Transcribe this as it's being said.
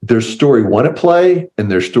there's story one at play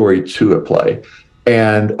and there's story two at play.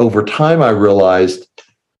 And over time, I realized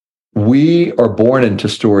we are born into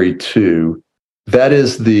story two. That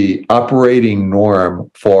is the operating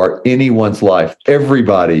norm for anyone's life.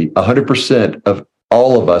 Everybody, 100% of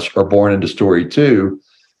all of us are born into story two,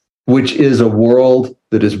 which is a world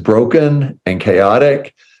that is broken and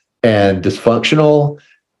chaotic and dysfunctional.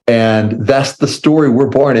 And that's the story we're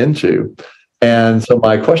born into. And so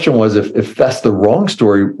my question was, if that's the wrong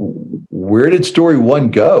story, where did story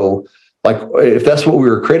one go? Like, if that's what we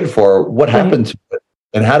were created for, what happened to it?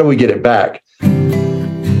 And how do we get it back?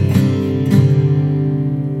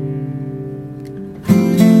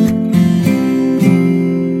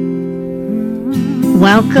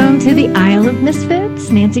 Welcome to the Isle of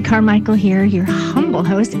Misfits. Nancy Carmichael here, your humble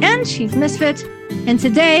host and chief misfit. And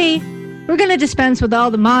today, we're going to dispense with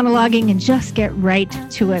all the monologuing and just get right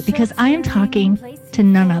to it, because I am talking to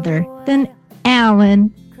none other than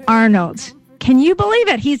Alan Arnold. Can you believe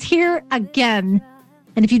it? He's here again.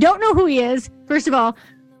 And if you don't know who he is, first of all,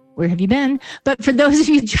 where have you been? But for those of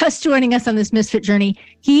you just joining us on this misfit journey,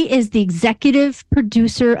 he is the executive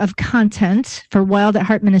producer of content for Wild at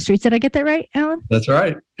Heart Ministries. Did I get that right, Alan? That's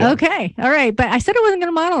right. Yeah. Okay. All right. But I said I wasn't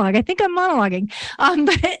going to monologue. I think I'm monologuing. And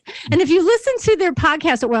if you listen to their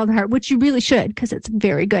podcast at Wild at Heart, which you really should, because it's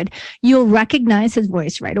very good, you'll recognize his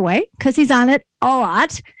voice right away because he's on it a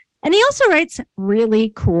lot. And he also writes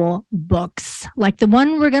really cool books like the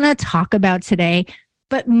one we're going to talk about today.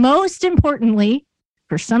 But most importantly,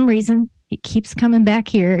 for some reason, he keeps coming back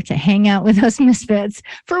here to hang out with us misfits,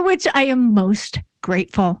 for which I am most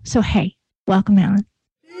grateful. So, hey, welcome, Alan.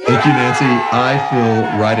 Thank you, Nancy. I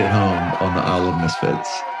feel right at home on the Isle of Misfits.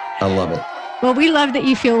 I love it. Well, we love that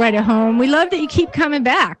you feel right at home. We love that you keep coming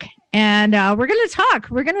back. And we're going to talk.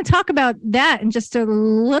 We're going to talk about that in just a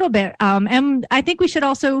little bit. And I think we should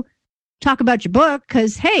also talk about your book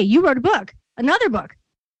because, hey, you wrote a book, another book.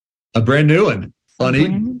 A brand new one on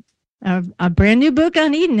Eden. A brand new book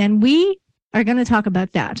on Eden, and we are going to talk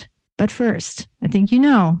about that. But first, I think you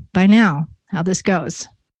know by now how this goes.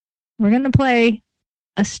 We're going to play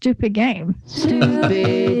a stupid game.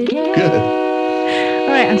 Stupid game. Good. All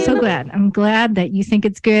right, I'm so glad. I'm glad that you think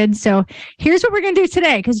it's good. So here's what we're going to do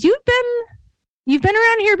today, because you've been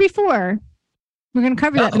around here before. We're going to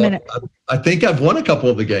cover that in a minute. I think I've won a couple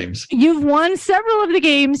of the games. You've won several of the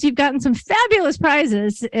games. You've gotten some fabulous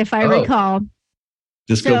prizes, if I recall.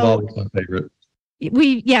 Disco ball was my favorite.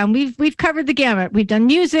 We've covered the gamut. We've done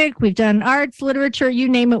music, we've done arts, literature, you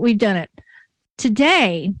name it, we've done it.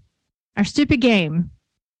 Today, our stupid game,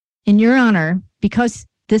 in your honor, because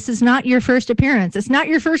this is not your first appearance, it's not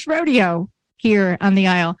your first rodeo here on the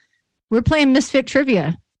Isle. We're playing Misfit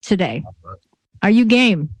Trivia today. Are you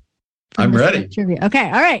game? I'm ready. Trivia. Okay,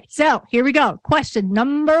 all right. So here we go. Question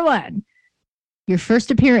number one. Your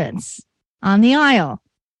first appearance on the Isle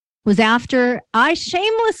was after I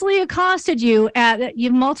shamelessly accosted you at, you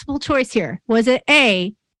have multiple choice here. Was it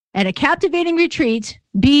A, at a captivating retreat,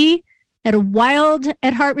 B, at a Wild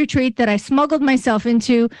at Heart retreat that I smuggled myself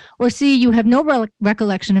into, or C, you have no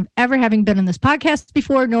recollection of ever having been on this podcast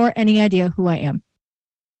before, nor any idea who I am?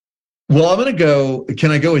 Well, I'm going to go,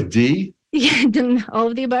 can I go with D? Yeah, all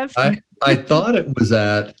of the above. I thought it was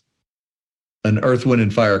at an Earth, Wind,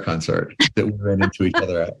 and Fire concert that we ran into each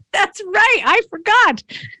other at. That's right. I forgot.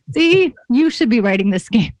 See, you should be writing this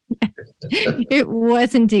game. It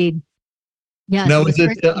was indeed. Yes. No,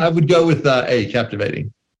 I would go with A,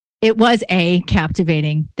 captivating. It was A,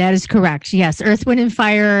 captivating. That is correct. Yes, Earth, Wind, and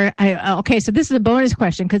Fire. Okay, so this is a bonus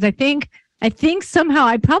question because I think somehow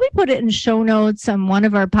I probably put it in show notes on one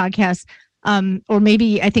of our podcasts, or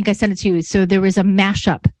maybe I think I sent it to you. So there was a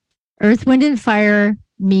mashup. Earth, Wind, and Fire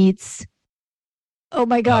meets, oh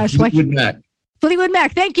my gosh. Fleetwood Mac. Fleetwood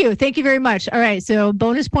Mac. Thank you. Thank you very much. All right. So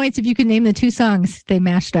bonus points if you can name the two songs they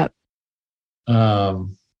mashed up.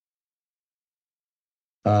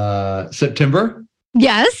 September.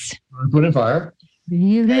 Yes. Earth, Wind, and Fire.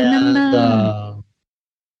 You remember.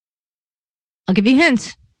 I'll give you a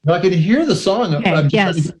hint. No, I could hear the song. Okay,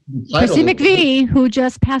 yes. Chrissy McVie, who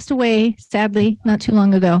just passed away, sadly, not too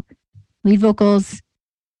long ago. Lead vocals.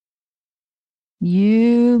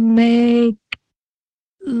 You make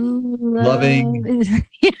loving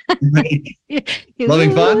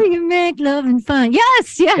loving fun. You make loving fun.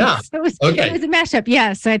 Yes. Yeah. It was a mashup.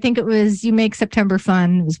 Yes, I think it was You Make September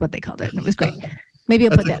Fun is what they called it, and it was great. Maybe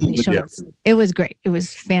I'll put that in the show notes. It was great. It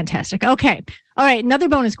was fantastic. Okay. All right. Another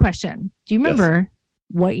bonus question. Do you remember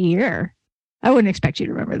what year? I wouldn't expect you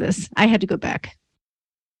to remember this. I had to go back.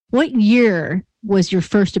 What year was your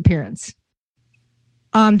first appearance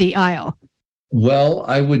on the Isle? Well,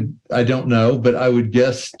 I don't know, but I would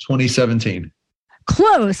guess 2017.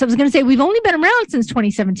 close. I was going to say we've only been around since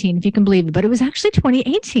 2017, if you can believe it, but it was actually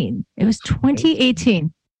 2018. It was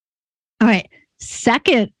 2018. All right.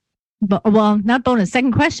 Second, well, not bonus,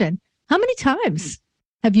 second question. How many times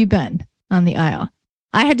have you been on the aisle?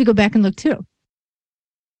 I had to go back and look too.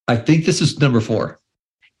 I think this is number 4.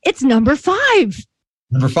 It's number 5.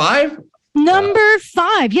 Number 5? Number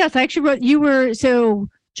 5. Yes, I actually wrote, you were, so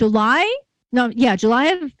July of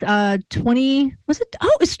 20, was it?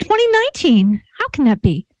 Oh, it's 2019. How can that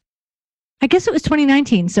be? I guess it was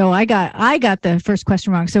 2019. So I got the first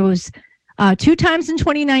question wrong. So it was 2 times in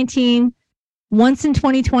 2019, once in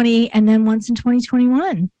 2020, and then once in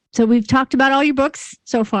 2021. So we've talked about all your books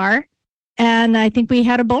so far. And I think we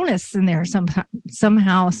had a bonus in there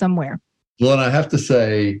somehow, somewhere. Well, and I have to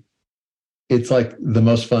say, it's like the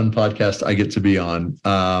most fun podcast I get to be on.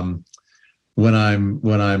 When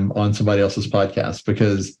I'm on somebody else's podcast,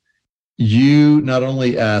 because you not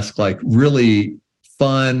only ask like really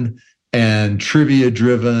fun and trivia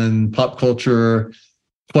driven pop culture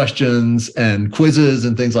questions and quizzes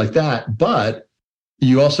and things like that, but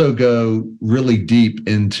you also go really deep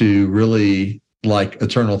into really like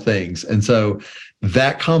eternal things. And so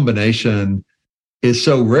that combination is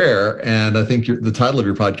so rare. And I think the title of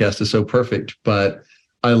your podcast is so perfect, but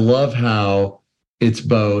I love how it's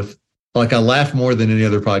both. Like I laugh more than any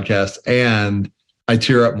other podcast, and I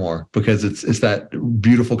tear up more because it's that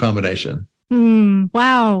beautiful combination.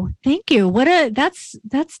 Wow, thank you. That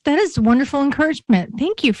is wonderful encouragement.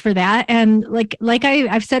 Thank you for that. And like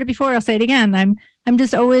I've said it before, I'll say it again. I'm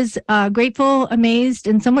just always grateful, amazed,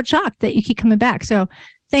 and somewhat shocked that you keep coming back. So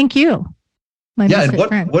thank you, my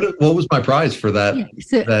and what was my prize for that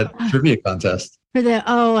that trivia contest? For the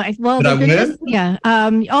did I win? Yeah.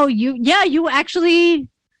 You actually.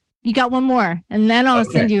 You got one more, and then I'll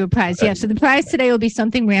send you a prize. Yeah. So the prize today will be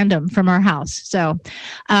something random from our house. So,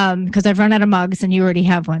 because I've run out of mugs and you already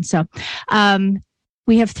have one. So,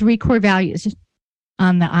 we have 3 core values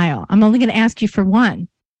on the aisle. I'm only going to ask you for one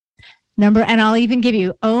number, and I'll even give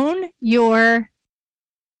you own your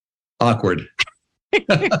awkward.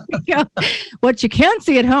 What you can't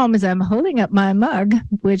see at home is I'm holding up my mug,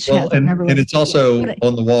 which and it's also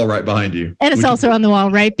on the wall right behind you. And it's also on the wall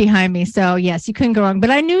right behind me. So yes, you couldn't go wrong. But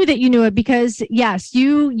I knew that you knew it because yes,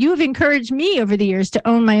 you've encouraged me over the years to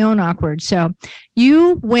own my own awkward. So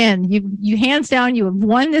you win. You hands down, you have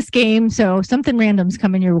won this game. So something random's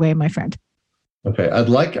coming your way, my friend. Okay, I'd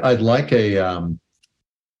like a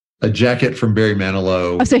jacket from Barry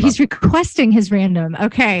Manilow. Oh, so he's requesting his random.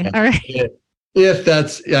 Okay, all right. If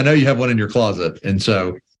that's, I know you have one in your closet, and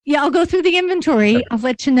so yeah, I'll go through the inventory. I'll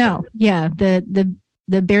let you know. Yeah, the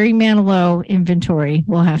Barry Manilow inventory.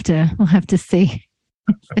 We'll have to see.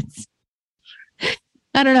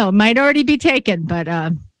 I don't know. It might already be taken,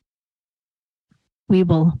 but we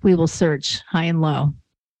will search high and low.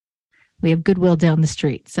 We have Goodwill down the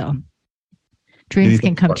street, so dreams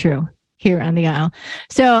can come true here on the aisle.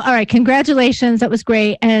 So, all right, congratulations. That was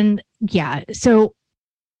great, and yeah, so.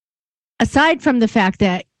 Aside from the fact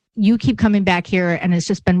that you keep coming back here and it's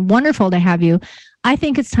just been wonderful to have you, I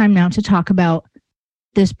think it's time now to talk about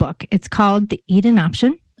this book. It's called The Eden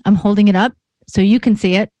Option. I'm holding it up so you can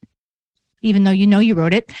see it, even though you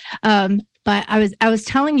wrote it. But I was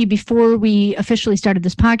telling you before we officially started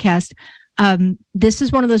this podcast, this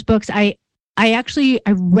is one of those books I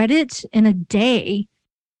read it in a day,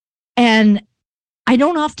 and I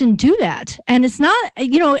don't often do that. And it's not,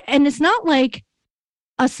 and it's not like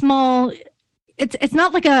a small, it's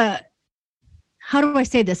not like a, how do I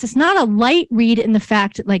say this? It's not a light read in the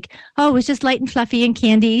fact like, oh, it was just light and fluffy and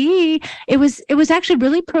candy. It was actually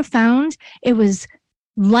really profound. It was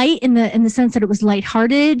light in the sense that it was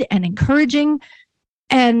lighthearted and encouraging.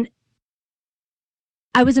 And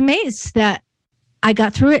I was amazed that I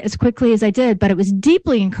got through it as quickly as I did, but it was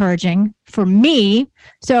deeply encouraging for me.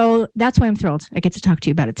 So that's why I'm thrilled I get to talk to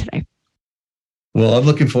you about it today. Well, I'm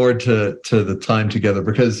looking forward to the time together,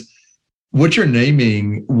 because what you're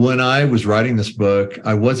naming, when I was writing this book,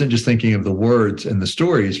 I wasn't just thinking of the words and the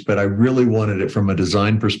stories, but I really wanted it from a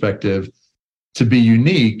design perspective to be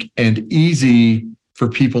unique and easy for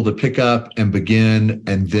people to pick up and begin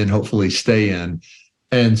and then hopefully stay in.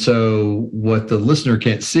 And so what the listener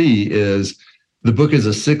can't see is the book is a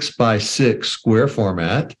 6x6 square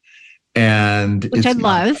format. Which I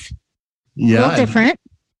love. Yeah. A little different.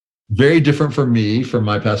 Very different for me from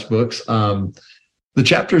my past books. The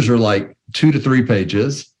chapters are like 2 to 3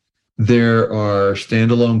 pages. There are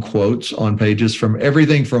standalone quotes on pages from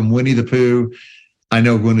everything from Winnie the Pooh. I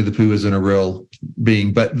know Winnie the Pooh isn't a real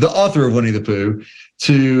being, but the author of Winnie the Pooh,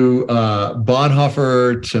 to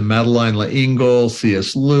Bonhoeffer, to Madeleine L'Engle,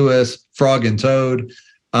 C.S. Lewis, Frog and Toad.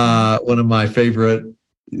 one of my favorite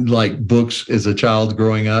like books as a child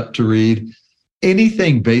growing up to read.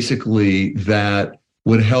 Anything basically that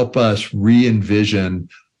would help us re-envision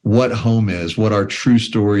what home is, what our true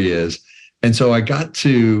story is. And so I got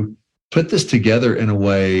to put this together in a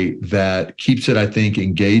way that keeps it, I think,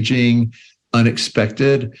 engaging,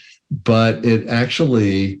 unexpected, but it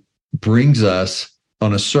actually brings us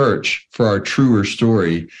on a search for our truer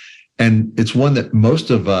story. And it's one that most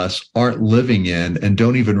of us aren't living in and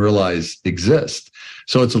don't even realize exists.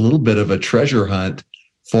 So it's a little bit of a treasure hunt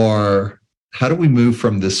for how do we move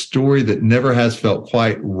from this story that never has felt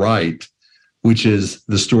quite right, which is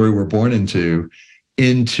the story we're born into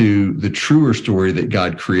the truer story that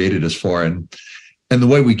God created us for. And the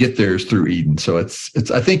way we get there is through Eden. So it's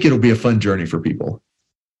I think it'll be a fun journey for people.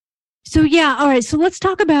 So yeah, all right. So let's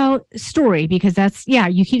talk about story, because that's,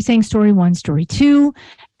 you keep saying story 1, story 2.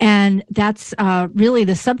 And that's really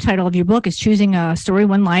the subtitle of your book is Choosing a Story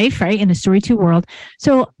 1 Life, right? In a Story 2 world.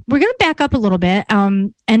 So we're going to back up a little bit.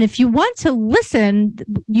 And if you want to listen,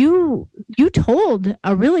 you told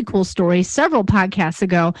a really cool story several podcasts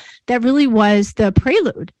ago that really was the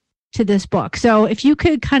prelude to this book. So if you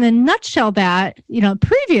could kind of nutshell that,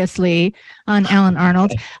 previously on Alan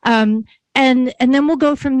Arnold, and then we'll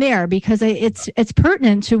go from there, because it's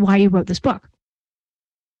pertinent to why you wrote this book.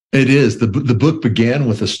 It is. The book began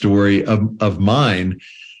with a story of mine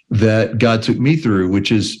that God took me through,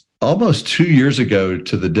 which is almost 2 years ago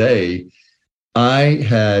to the day. I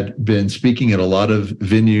had been speaking at a lot of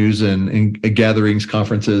venues and gatherings,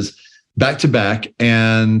 conferences, back to back,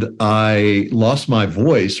 and I lost my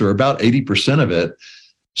voice, or about 80% of it.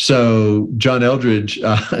 So John Eldredge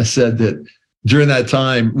said that during that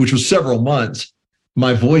time, which was several months,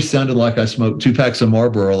 my voice sounded like I smoked 2 packs of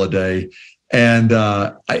Marlboro a day. And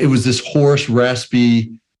it was this hoarse,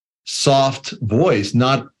 raspy, soft voice,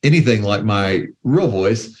 not anything like my real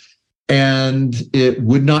voice. And it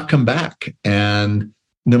would not come back. And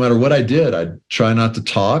no matter what I did, I'd try not to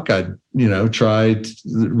talk. I'd, tried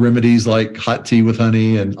remedies like hot tea with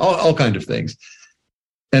honey and all kinds of things.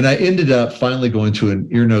 And I ended up finally going to an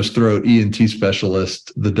ear, nose, throat ENT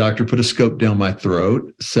specialist. The doctor put a scope down my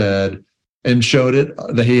throat, and showed it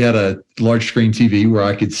that he had a large screen TV where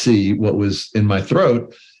I could see what was in my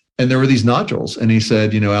throat. And there were these nodules. And he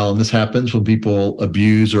said, Alan, this happens when people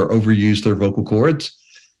abuse or overuse their vocal cords.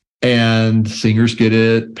 And singers get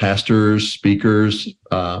it, pastors, speakers,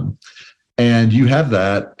 and you have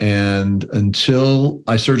that. And until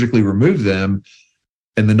I surgically remove them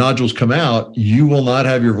and the nodules come out, you will not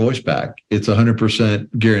have your voice back. It's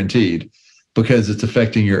 100% guaranteed, because it's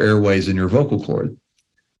affecting your airways and your vocal cord.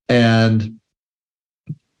 And,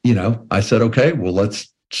 I said, okay, well, let's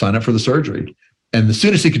sign up for the surgery. And the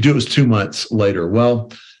soonest he could do it was 2 months later.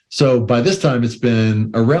 Well, so by this time, it's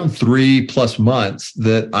been around 3+ months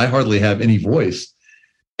that I hardly have any voice.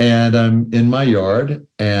 And I'm in my yard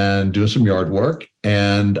and doing some yard work.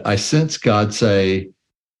 And I sense God say,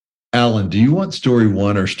 Alan, do you want story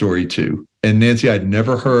 1 or story 2? And Nancy, I'd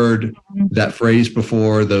never heard that phrase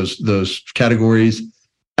before, those categories.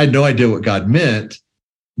 I had no idea what God meant,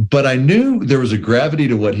 but I knew there was a gravity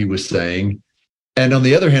to what he was saying. And on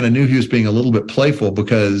the other hand, I knew he was being a little bit playful,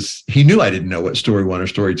 because he knew I didn't know what story 1 or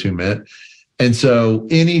story 2 meant. And so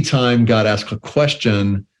anytime God asks a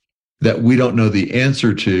question that we don't know the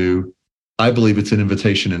answer to, I believe it's an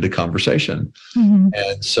invitation into conversation. Mm-hmm.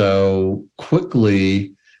 And so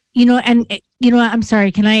quickly, I'm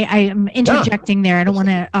sorry. I'm interjecting there. I don't want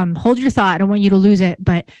to hold your thought. I don't want you to lose it,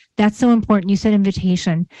 but that's so important. You said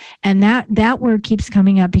invitation, and that word keeps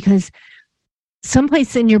coming up, because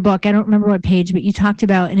someplace in your book, I don't remember what page, but you talked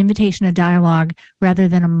about an invitation to dialogue rather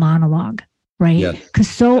than a monologue, right? Because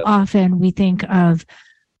so often we think of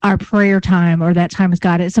our prayer time or that time with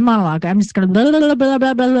God, it's a monologue. I'm just going to blah, blah, blah, blah,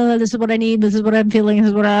 blah, blah. This is what I need. This is what I'm feeling. This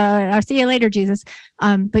is what I'll see you later, Jesus.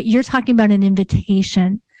 But you're talking about an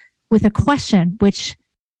invitation with a question, which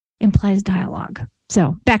implies dialogue.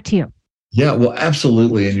 So back to you. Yeah, well,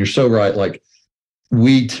 absolutely. And you're so right. Like,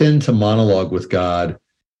 we tend to monologue with God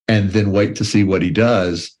and then wait to see what he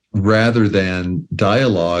does, rather than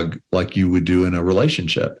dialogue like you would do in a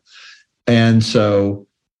relationship. And so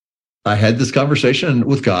I had this conversation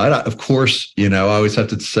with God. Of course, I always have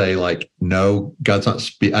to say, like, no, God's not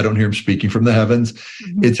I don't hear him speaking from the heavens.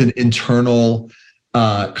 Mm-hmm. It's an internal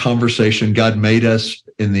conversation. God made us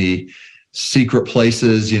in the secret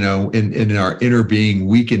places, in our inner being.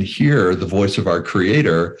 We can hear the voice of our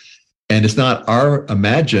Creator, and it's not our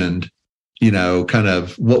imagined, kind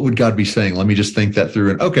of, what would God be saying? Let me just think that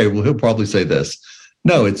through. And okay, well, he'll probably say this.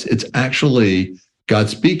 No, it's actually God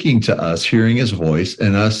speaking to us, hearing his voice,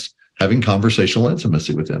 and us having conversational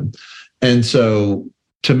intimacy with him. And so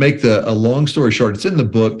to make a long story short, it's in the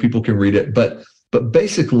book, people can read it, but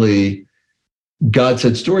basically God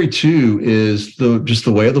said story 2 is just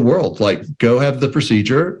the way of the world. Like, go have the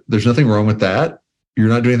procedure. There's nothing wrong with that. You're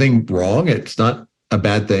not doing anything wrong. It's not a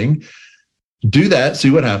bad thing. Do that, see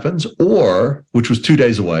what happens, or, which was 2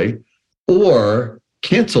 days away, or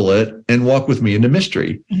cancel it and walk with me into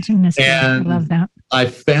mystery. And I love that. I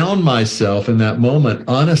found myself in that moment,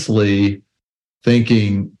 honestly,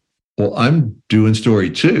 thinking, well, I'm doing story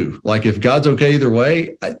 2. Like, if God's okay either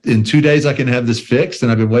way, in 2 days I can have this fixed,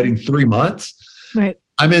 and I've been waiting 3 months. Right.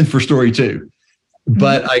 I'm in for story 2. Mm-hmm.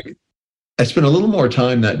 But I spent a little more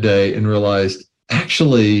time that day and realized,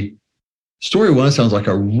 actually, story 1 sounds like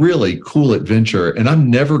a really cool adventure, and I'm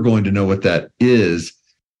never going to know what that is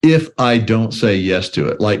if I don't say yes to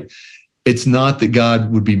it. Like, it's not that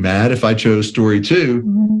God would be mad if I chose story 2,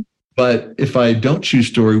 mm-hmm. but if I don't choose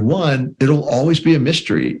story 1, it'll always be a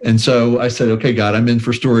mystery. And so I said, okay, God, I'm in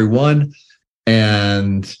for story 1,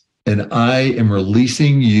 and I am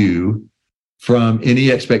releasing you from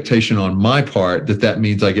any expectation on my part that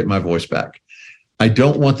means I get my voice back. I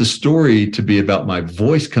don't want the story to be about my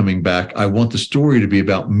voice coming back. I want the story to be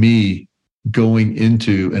about me going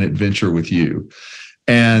into an adventure with you.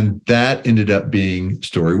 And that ended up being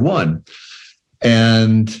story 1.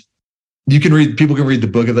 And people can read the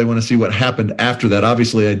book if they want to see what happened after that.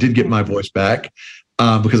 Obviously, I did get my voice back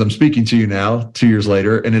because I'm speaking to you now 2 years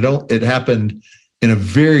later, and it happened in a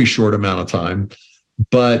very short amount of time.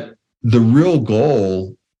 But the real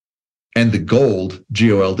goal, and the gold,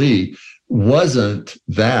 G-O-L-D, wasn't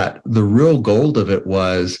that. The real gold of it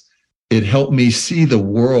was it helped me see the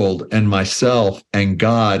world and myself and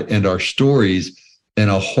God and our stories in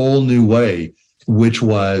a whole new way, which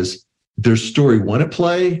was there's story 1 at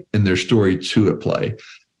play and there's story 2 at play.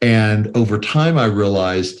 And over time, I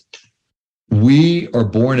realized we are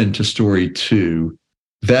born into story 2.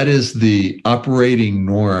 That is the operating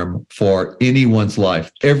norm for anyone's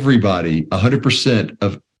life. Everybody, 100%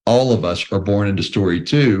 of all of us are born into story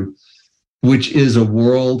 2, which is a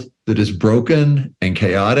world that is broken and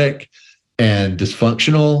chaotic and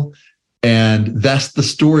dysfunctional. And that's the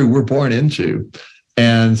story we're born into.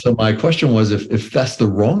 And so my question was, if that's the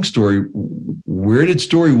wrong story, where did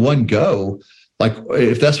story 1 go? Like,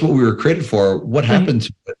 if that's what we were created for, what happened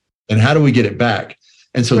to it? And how do we get it back?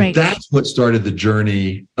 And so that's what started the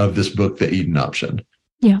journey of this book, The Eden Option.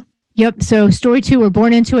 Yeah. Yep. So story 2, we're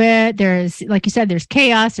born into it. There's, like you said, there's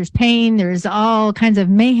chaos, there's pain, there's all kinds of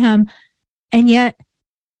mayhem. And yet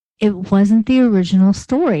it wasn't the original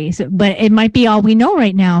story. So, but it might be all we know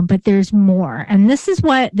right now, but there's more. And this is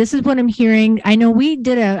what I'm hearing. I know we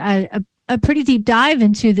did a pretty deep dive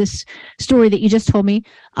into this story that you just told me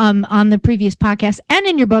on the previous podcast and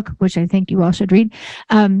in your book, which I think you all should read.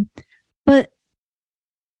 But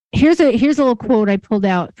here's a little quote I pulled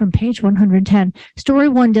out from page 110. Story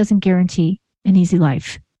 1 doesn't guarantee an easy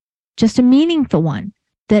life, just a meaningful one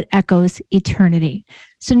that echoes eternity.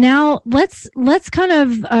 So now let's kind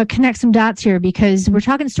of connect some dots here, because we're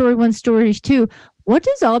talking story 1, story 2. What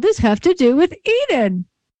does all this have to do with Eden?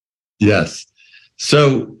 Yes.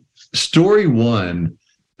 So story 1,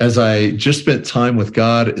 as I just spent time with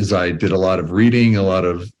God, as I did a lot of reading, a lot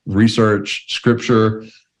of research, scripture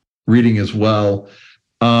reading as well.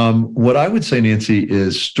 What I would say, Nancy,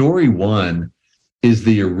 is story 1 is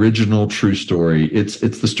the original true story. It's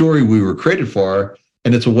the story we were created for,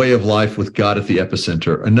 and it's a way of life with God at the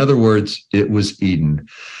epicenter. In other words, it was Eden.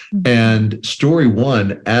 Mm-hmm. And story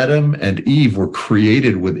 1, Adam and Eve were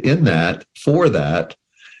created within that, for that.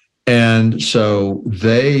 And so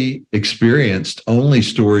they experienced only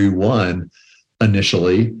story 1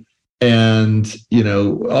 initially. And,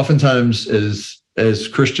 oftentimes as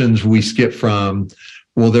Christians, we skip from,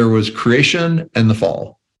 well, there was creation and the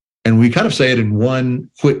fall. And we kind of say it in one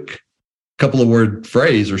quick couple of word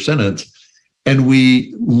phrase or sentence. And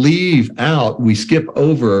we skip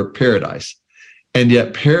over paradise. And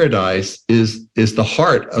yet paradise is the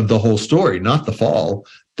heart of the whole story, not the fall.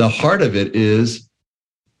 The heart of it is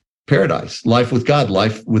paradise, life with God,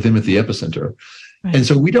 life with him at the epicenter. Right. And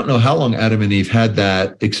so we don't know how long Adam and Eve had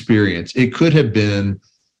that experience. It could have been,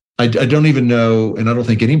 I don't even know, and I don't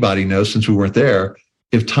think anybody knows since we weren't there,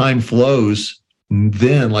 if time flows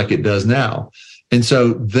then like it does now. And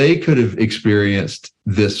so they could have experienced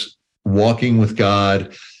this walking with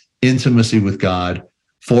God, intimacy with God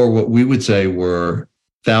for what we would say were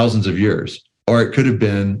thousands of years, or it could have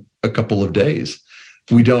been a couple of days.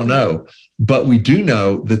 We don't know, but we do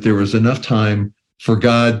know that there was enough time for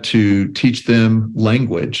God to teach them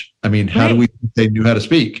language. I mean, how do we think they knew how to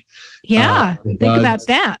speak? Yeah, think about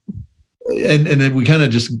that. And then we kind of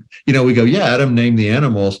just, we go, yeah, Adam named the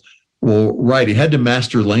animals, Well, right. He had to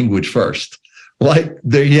master language first. Like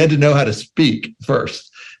he had to know how to speak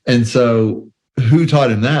first. And so who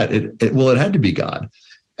taught him that? It had to be God.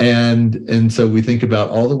 And so we think about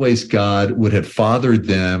all the ways God would have fathered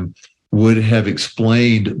them, would have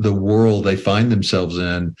explained the world they find themselves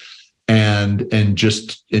in, and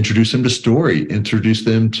just introduce them to story, introduce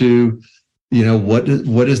them to, what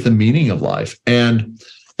is the meaning of life. And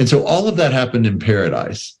so all of that happened in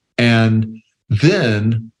paradise. And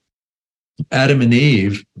then Adam and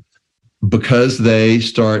Eve, because they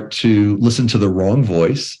start to listen to the wrong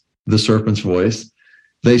voice, the serpent's voice,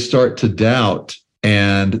 they start to doubt,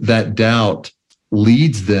 and that doubt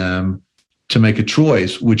leads them to make a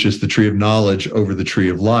choice, which is the tree of knowledge over the tree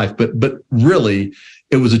of life. But really,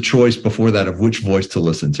 it was a choice before that of which voice to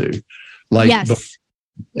listen to. Yes.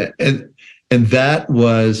 And that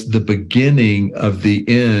was the beginning of the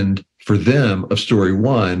end for them of story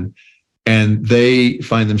one. And they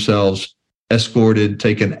find themselves escorted,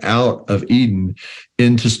 taken out of Eden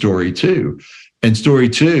into story two. And story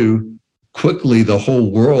two, quickly the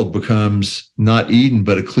whole world becomes not Eden,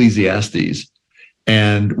 but Ecclesiastes,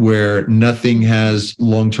 and where nothing has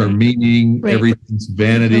long-term meaning, right. Everything's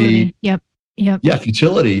vanity. Yep. Yeah,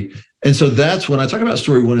 futility. And so that's when I talk about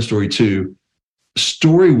story one and story two.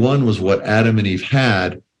 Story one was what Adam and Eve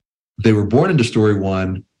had. They were born into story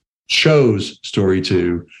one, chose story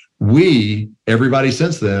two. Everybody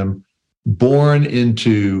since them, born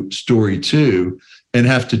into story two, and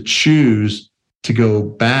have to choose to go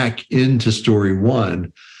back into story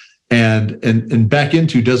one. And back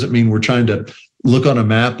into doesn't mean we're trying to look on a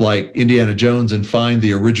map like Indiana Jones and find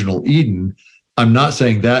the original Eden. I'm not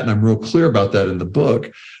saying that, and I'm real clear about that in the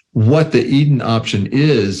book. What the Eden option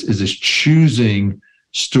is choosing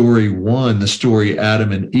story one, the story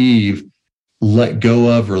Adam and Eve let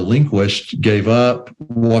go of, relinquished, gave up,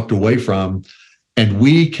 walked away from. And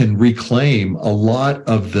we can reclaim a lot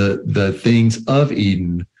of the things of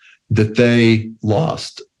Eden that they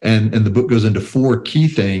lost. And the book goes into 4 key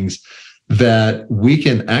things that we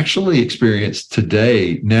can actually experience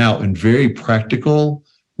today, now, in very practical,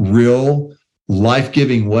 real,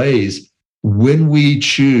 life-giving ways when we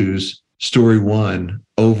choose story one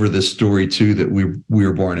over the story two that we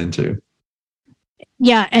were born into.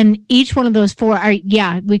 Yeah, and each one of those 4 are,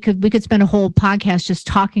 we could spend a whole podcast just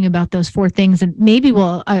talking about those 4 things, and maybe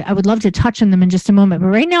I would love to touch on them in just a moment. But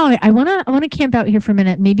right now, I want to camp out here for a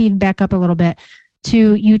minute, maybe even back up a little bit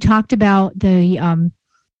to, you talked about the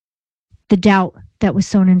doubt that was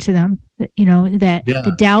sown into them,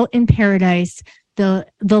 the doubt in paradise, the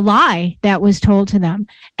lie that was told to them.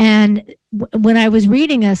 And when I was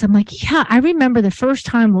reading this, I'm like, I remember the first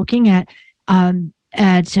time looking at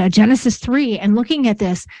Genesis 3 and looking at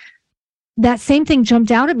this, that same thing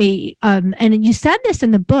jumped out at me. And you said this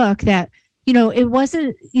in the book that, it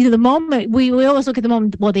wasn't, the moment we always look at the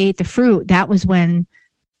moment, well, they ate the fruit. That was when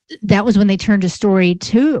they turned to story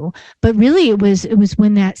two. But really it was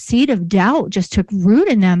when that seed of doubt just took root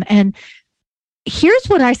in them. And here's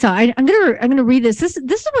what I saw. I'm gonna read this. This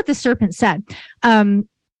is what the serpent said.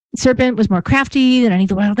 Serpent was more crafty than any of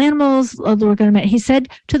the wild animals the Lord God met. He said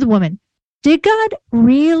to the woman, "Did God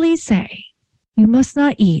really say you must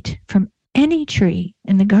not eat from any tree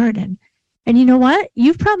in the garden?" And you know what?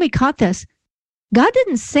 You've probably caught this. God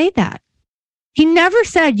didn't say that. He never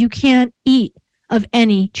said you can't eat of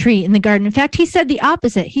any tree in the garden. In fact, he said the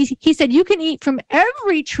opposite. He said you can eat from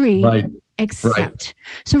every tree except. Right.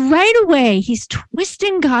 So right away, he's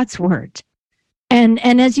twisting God's word. And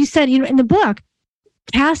as you said, in the book,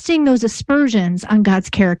 casting those aspersions on God's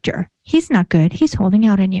character. He's not good. He's holding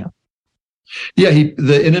out on you. Yeah,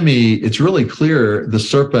 the enemy, it's really clear, the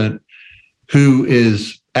serpent, who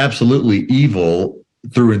is absolutely evil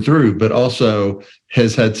through and through, but also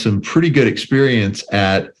has had some pretty good experience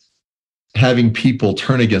at having people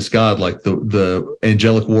turn against God, like the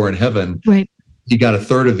angelic war in heaven. Right. He got a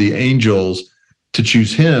third of the angels to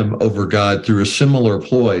choose him over God through a similar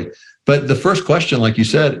ploy. But the first question, like you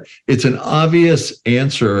said, it's an obvious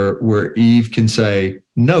answer where Eve can say,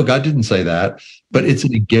 no, God didn't say that, but it's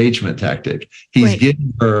an engagement tactic. He's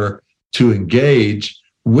getting her to engage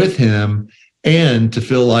with him and to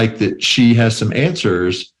feel like that she has some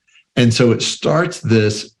answers. And so it starts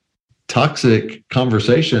this toxic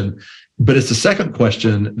conversation, but it's the second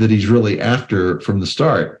question that he's really after from the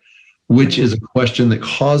start, which is a question that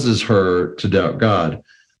causes her to doubt God.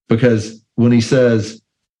 Because when he says,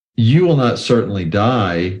 "You will not certainly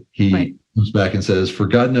die," he comes back and says, "For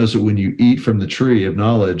God knows that when you eat from the tree of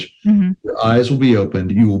knowledge, your eyes will be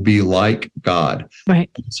opened. You will be like God." Right.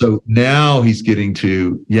 So now he's getting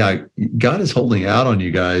to, God is holding out on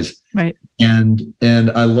you guys. Right. And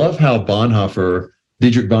I love how Bonhoeffer,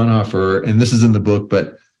 Dietrich Bonhoeffer, and this is in the book,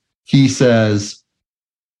 but he says,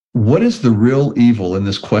 what is the real evil in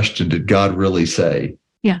this question? Did God really say?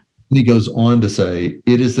 Yeah. And he goes on to say,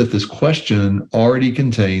 it is that this question already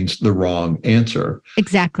contains the wrong answer.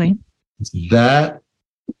 Exactly.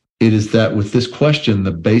 It is that with this question,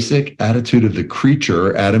 the basic attitude of the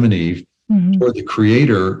creature, Adam and Eve, or the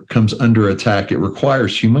creator comes under attack. It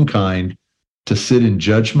requires humankind to sit in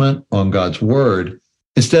judgment on God's word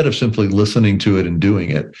instead of simply listening to it and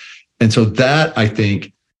doing it. And so that, I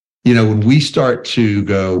think, when we start to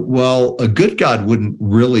go, well, a good God wouldn't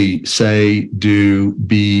really say, do,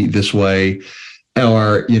 be this way.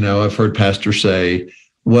 Or, I've heard pastors say,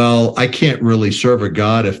 well, I can't really serve a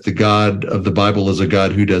God if the God of the Bible is a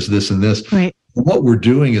God who does this and this. Right. What we're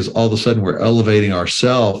doing is all of a sudden we're elevating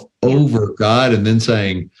ourselves over God and then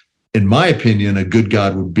saying, in my opinion, a good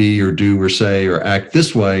God would be or do or say or act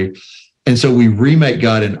this way. And so we remake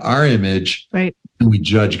God in our image, right, and we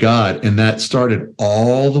judge God. And that started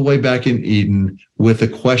all the way back in Eden with a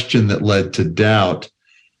question that led to doubt.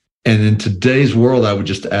 And in today's world, I would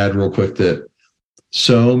just add real quick that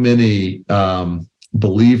so many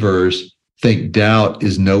believers think doubt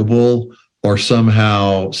is noble or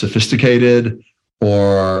somehow sophisticated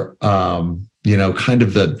or, kind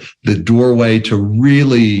of the doorway to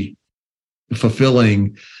really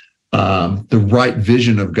fulfilling the right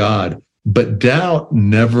vision of God. But doubt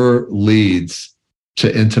never leads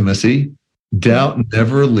to intimacy. Doubt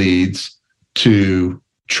never leads to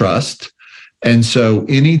trust. And so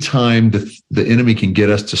anytime the enemy can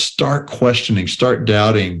get us to start questioning, start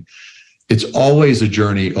doubting, it's always a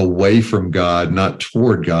journey away from God, not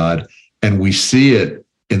toward God. And we see it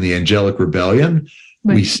in the angelic rebellion.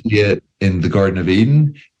 Right. We see it in the Garden of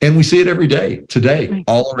Eden, and we see it every day, today, right,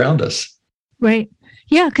 all around us. Right.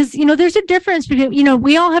 Yeah, because, there's a difference between,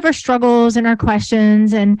 we all have our struggles and our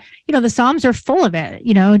questions, and, the Psalms are full of it.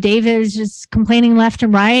 David is just complaining left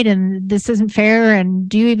and right, and this isn't fair, and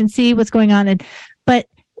do you even see what's going on? But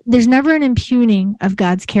there's never an impugning of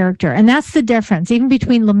God's character. And that's the difference, even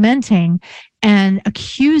between lamenting and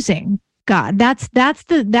accusing God. That's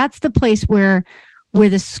the place where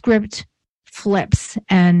the script flips,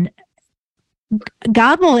 and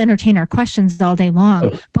God will entertain our questions all day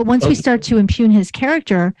long. But once we start to impugn his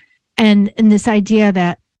character and this idea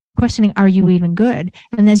that questioning, are you even good?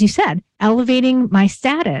 And as you said, elevating my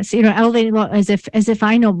status, elevating as if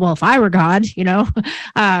I know, well, if I were God,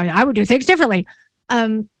 I would do things differently.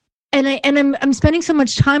 And I'm spending so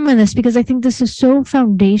much time on this because I think this is so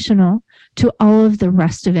foundational to all of the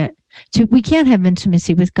rest of it. We can't have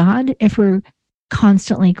intimacy with God if we're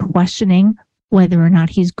constantly questioning whether or not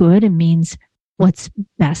he's good and means what's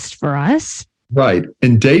best for us. Right.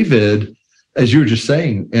 And David, as you were just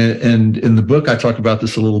saying, and in the book, I talk about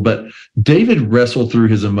this a little bit, David wrestled through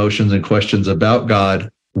his emotions and questions about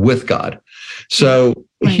God with God. So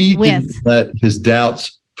he didn't let his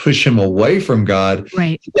doubts push him away from God.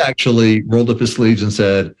 Right. He actually rolled up his sleeves and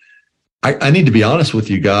said, I need to be honest with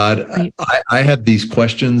you, God. Right. I have these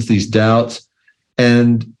questions, these doubts,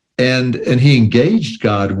 and he engaged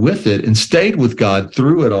God with it and stayed with God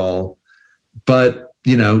through it all. But,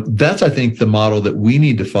 that's, I think, the model that we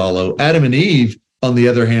need to follow. Adam and Eve, on the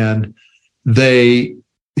other hand, they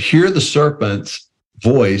hear the serpent's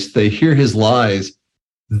voice, they hear his lies.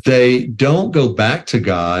 They don't go back to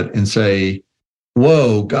God and say,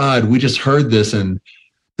 whoa, God, we just heard this, and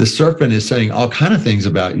the serpent is saying all kinds of things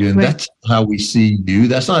about you, and right, that's how we see you.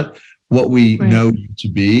 That's not what we right, know you to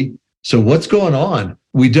be. So what's going on?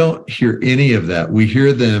 We don't hear any of that. We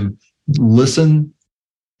hear them listen,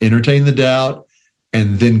 entertain the doubt,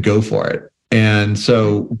 and then go for it. And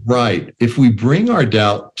so, right, if we bring our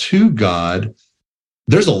doubt to God,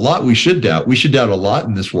 there's a lot we should doubt. We should doubt a lot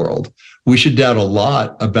in this world. We should doubt a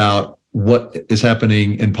lot about what is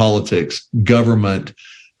happening in politics, government,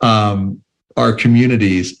 our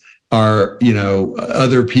communities, our,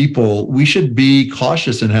 other people. We should be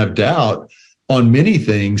cautious and have doubt on many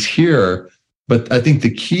things here. But I think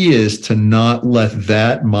the key is to not let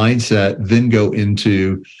that mindset then go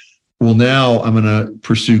into, well, now I'm going to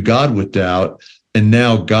pursue God with doubt, and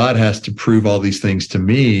now God has to prove all these things to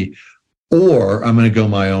me, or I'm going to go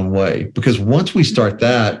my own way. Because once we start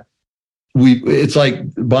that, it's like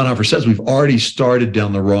Bonhoeffer says, we've already started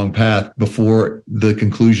down the wrong path before the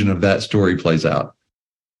conclusion of that story plays out.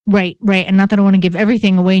 Right. And not that I want to give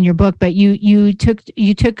everything away in your book, but you took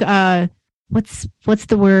what's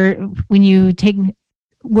the word when you take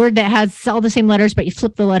word that has all the same letters, but you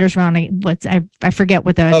flip the letters around? I forget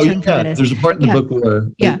what the term for it is. There's a part in the book where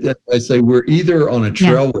I say we're either on a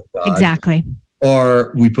trail with God, exactly,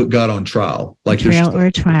 or we put God on trial. Like a trail or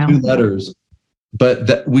a trial. Two letters. but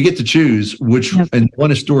that we get to choose which, and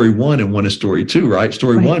one is story 1 and one is story 2, right?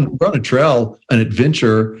 Story 1, we're on a trail, an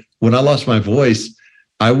adventure. When I lost my voice,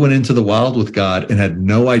 I went into the wild with God and had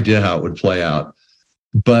no idea how it would play out.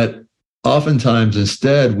 But oftentimes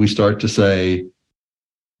instead we start to say,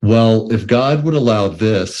 well, if God would allow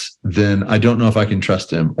this, then I don't know if I can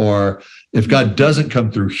trust him. Or if God doesn't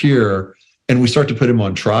come through here, and we start to put him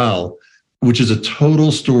on trial, which is a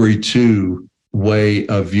total story 2 way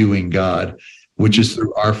of viewing God, which is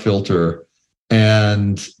through our filter.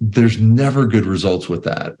 And there's never good results with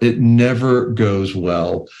that. It never goes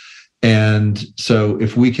well. And so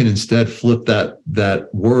if we can instead flip that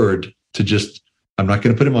word to just, I'm not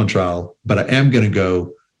going to put him on trial, but I am going to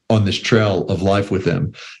go on this trail of life with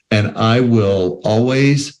him. And I will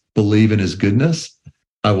always believe in his goodness.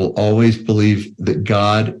 I will always believe that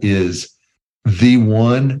God is the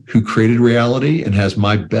one who created reality and has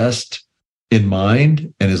my best in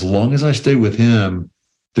mind. And as long as I stay with him,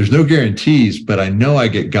 there's no guarantees, but I know I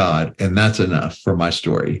get God, and that's enough for my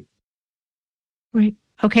story. Right.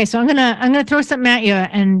 Okay, so I'm gonna throw something at you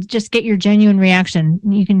and just get your genuine reaction.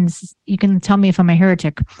 You can tell me if I'm a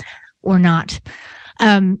heretic or not.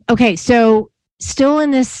 Okay, so still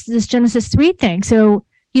in this Genesis 3 thing. So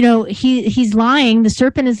he's lying. The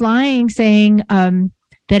serpent is lying, saying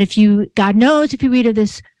that God knows if you eat of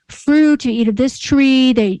this fruit, you eat of this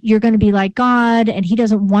tree, that you're going to be like God, and he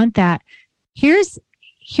doesn't want that. Here's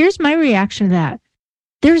my reaction to that.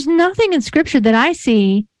 There's nothing in Scripture that I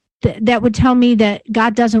see that would tell me that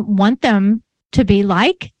God doesn't want them to be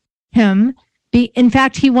like him. In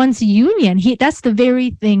fact, he wants union. That's the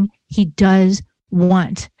very thing he does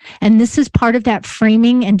want. And this is part of that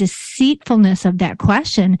framing and deceitfulness of that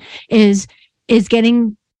question is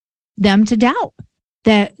getting them to doubt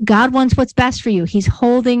that God wants what's best for you. He's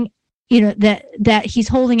holding, that he's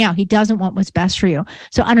holding out. He doesn't want what's best for you.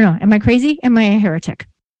 So I don't know. Am I crazy? Am I a heretic?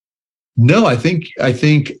 No, I think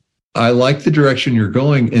I like the direction you're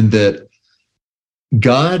going in that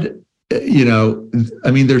God,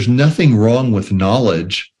 there's nothing wrong with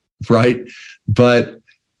knowledge, right? But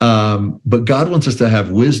God wants us to have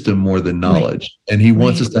wisdom more than knowledge, and he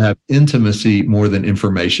wants us to have intimacy more than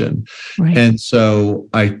information. Right. And so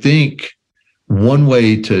I think one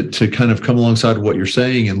way to kind of come alongside what you're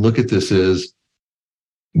saying and look at this is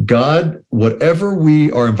God, whatever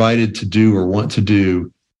we are invited to do or want to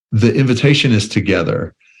do, the invitation is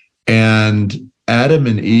together. And Adam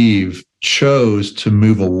and Eve chose to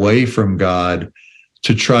move away from God,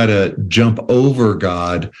 to try to jump over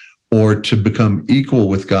God or to become equal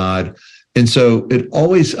with God. And so it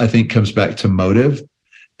always, I think, comes back to motive.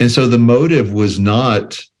 And so the motive was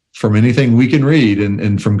not, from anything we can read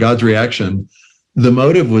and from God's reaction, the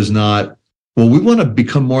motive was not, well, we want to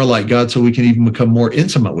become more like God so we can even become more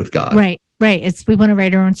intimate with God. Right. We want to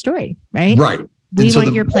write our own story, right? Right. We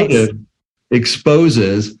want your place.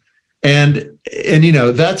 Exposes, and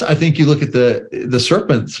that's, I think you look at the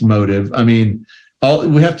serpent's motive. I mean,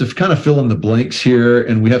 we have to kind of fill in the blanks here,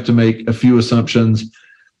 and we have to make a few assumptions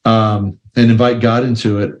and invite God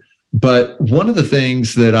into it. But one of the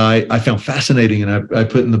things that I found fascinating and I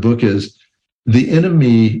put in the book is the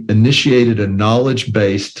enemy initiated a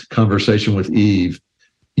knowledge-based conversation with Eve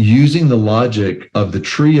using the logic of the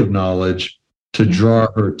tree of knowledge to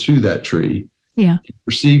draw her to that tree. Yeah. He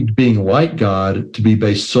perceived being like God to be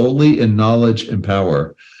based solely in knowledge and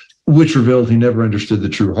power, which revealed he never understood the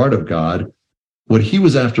true heart of God. What he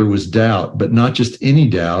was after was doubt, but not just any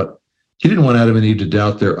doubt. He didn't want Adam and Eve to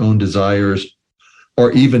doubt their own desires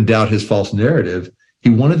or even doubt his false narrative. He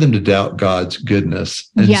wanted them to doubt God's goodness.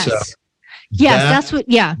 And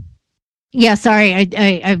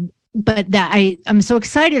I'm so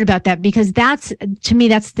excited about that because that's, to me,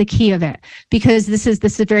 that's the key of it. Because this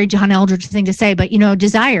is a very John Eldredge thing to say, but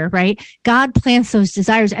desire, right? God plants those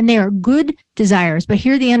desires and they are good desires. But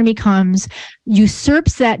here the enemy comes,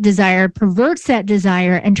 usurps that desire, perverts that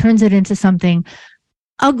desire, and turns it into something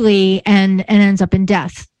ugly and ends up in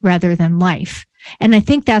death rather than life. And I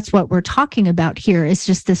think that's what we're talking about here is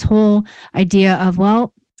just this whole idea of,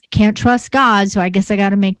 well, can't trust God, so I guess I got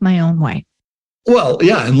to make my own way. Well,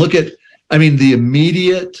 yeah, and look at, the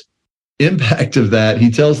immediate impact of that. He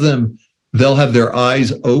tells them they'll have their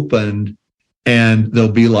eyes opened and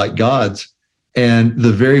they'll be like gods. And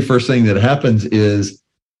the very first thing that happens is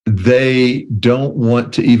they don't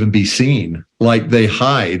want to even be seen, like they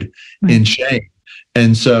hide in shame.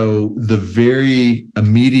 And so the very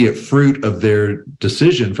immediate fruit of their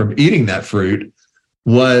decision from eating that fruit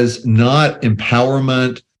was not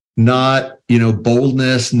empowerment, not,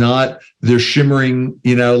 boldness, not they're shimmering,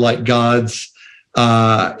 like gods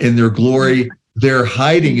in their glory. They're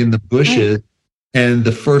hiding in the bushes And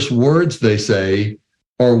the first words they say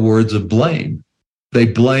are words of blame. They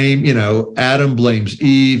blame, Adam blames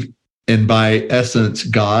Eve, and by essence,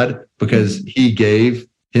 God, because he gave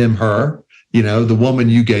him her, the woman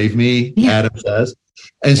you gave me, Adam says.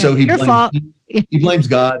 And so he blames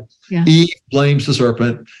God. Yeah. Eve blames the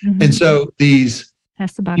serpent. Mm-hmm. And so these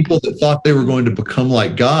people that thought they were going to become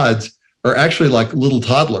like gods are actually like little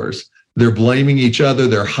toddlers. They're blaming each other.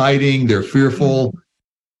 They're hiding. They're fearful.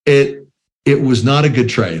 It was not a good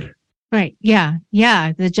trade. Right. Yeah.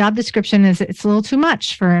 Yeah. The job description it's a little too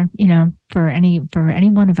much for any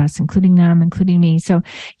one of us, including them, including me. So,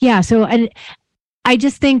 yeah. So, and I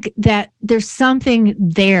just think that there's something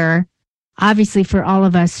there, obviously, for all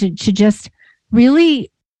of us to just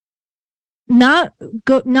really not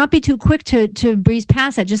be too quick to breeze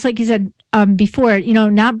past that. Just like you said before,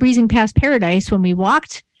 not breezing past paradise when we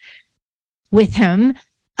walked with him,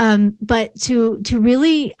 but to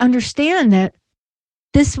really understand that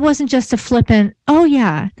this wasn't just a flippant, oh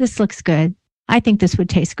yeah, this looks good, I think this would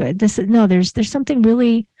taste good. There's something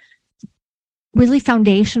really, really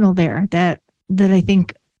foundational there that I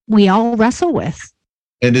think we all wrestle with.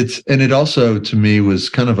 And it also, to me, was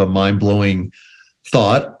kind of a mind-blowing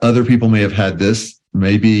thought. Other people may have had this.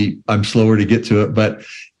 Maybe I'm slower to get to it, but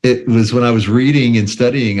it was when I was reading and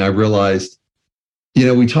studying, I realized,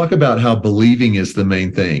 we talk about how believing is the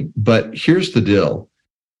main thing, but here's the deal.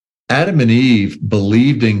 Adam and Eve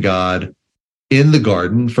believed in God in the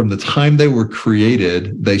garden. From the time they were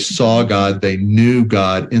created, they saw God, they knew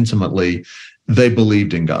God intimately. They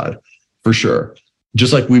believed in God, for sure.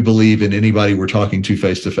 Just like we believe in anybody we're talking to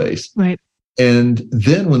face. Right. And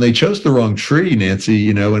then when they chose the wrong tree, Nancy,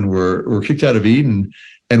 and were kicked out of Eden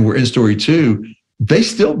and were in story 2, they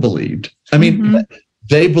still believed. I mean,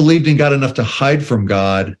 they believed in God enough to hide from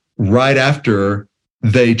God right after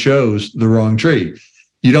they chose the wrong tree.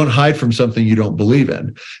 You don't hide from something you don't believe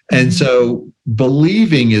in. And so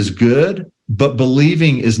believing is good, but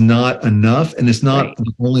believing is not enough. And it's not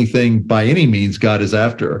the only thing by any means God is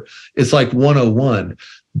after. It's like 101.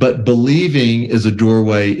 But believing is a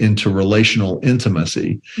doorway into relational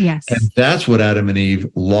intimacy. Yes. And that's what Adam and Eve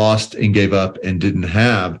lost and gave up and didn't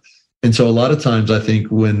have. And so a lot of times I think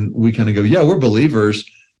when we kind of go, yeah, we're believers.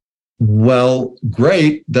 Well,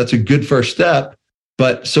 great. That's a good first step.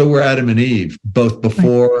 But so were Adam and Eve, both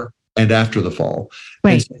before and after the fall.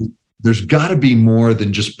 Right. And so there's got to be more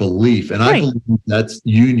than just belief. And I believe that's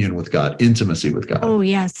union with God, intimacy with God. Oh,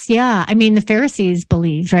 yes. Yeah. I mean, the Pharisees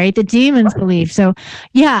believed, right? The demons believed. So,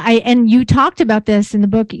 yeah. And you talked about this in the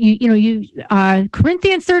book,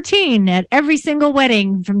 Corinthians 13, at every single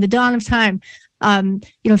wedding from the dawn of time,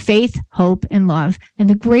 faith, hope, and love. And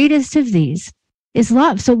the greatest of these is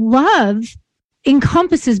love. So love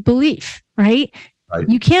encompasses belief, right? Right.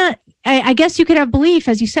 You can't, I guess you could have belief,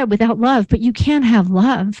 as you said, without love, but you can't have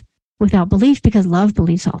love without belief, because love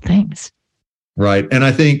believes all things. Right. And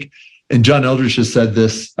I think, and John Eldridge has said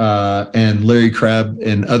this, and Larry Crabb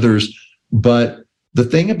and others, but the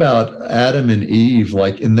thing about Adam and Eve,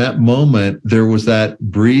 like in that moment, there was that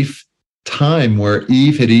brief time where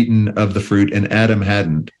Eve had eaten of the fruit and Adam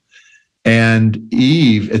hadn't. And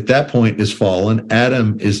Eve at that point is fallen.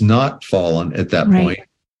 Adam is not fallen at that point.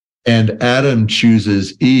 And Adam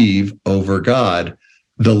chooses Eve over God.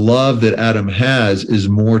 The love that Adam has is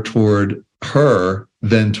more toward her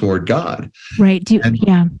than toward God. Right. Do you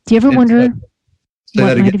ever wonder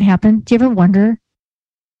what might have happened? Do you ever wonder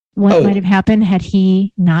what might have happened had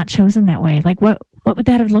he not chosen that way? Like what would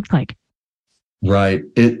that have looked like? Right.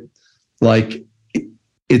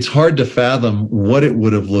 It's hard to fathom what it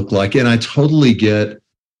would have looked like. And I totally get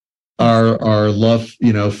our love,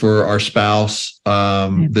 for our spouse,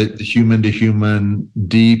 the human to human,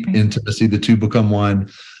 deep intimacy, the two become one.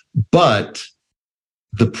 But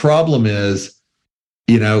the problem is,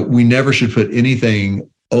 we never should put anything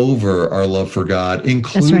over our love for God,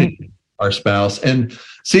 including our spouse. And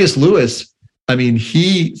C.S. Lewis,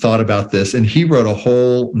 he thought about this and he wrote a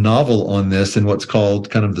whole novel on this in what's called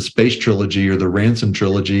kind of the Space Trilogy or the Ransom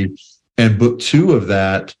Trilogy. And book 2 of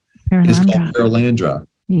that is called Perelandra.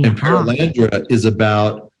 Yeah. And Perelandra is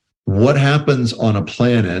about what happens on a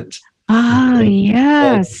planet.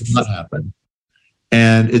 Yes. What happen.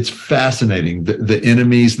 And it's fascinating. The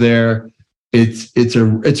enemies there. It's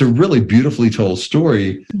a really beautifully told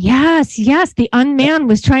story. Yes. The unman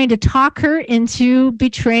was trying to talk her into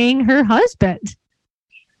betraying her husband.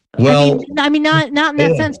 Well, not in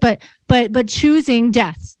that sense, but choosing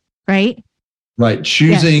death, right? Right.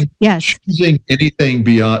 Choosing anything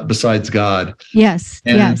besides God. Yes.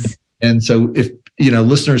 And so if,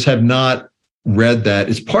 listeners have not read that,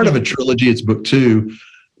 it's part of a trilogy, it's book 2,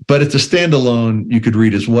 but it's a standalone you could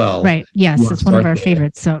read as well. Right. Yes, it's one of our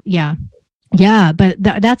favorites. So yeah. Yeah, but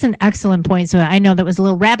that's an excellent point. So I know that was a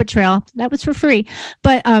little rabbit trail. That was for free.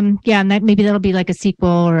 But yeah, and maybe that'll be like a sequel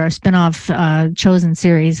or a spinoff chosen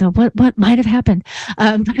series. So what might have happened?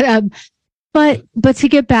 But to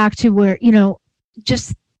get back to where,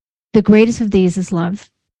 just the greatest of these is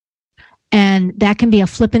love. And that can be a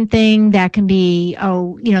flippant thing. That can be,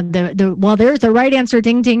 there's the right answer,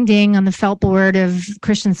 ding, ding, ding, on the felt board of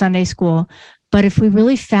Christian Sunday school. But if we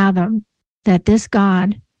really fathom that this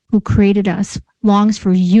God who created us longs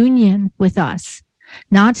for union with us,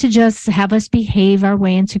 not to just have us behave our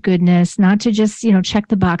way into goodness, not to just, check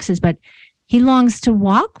the boxes, but he longs to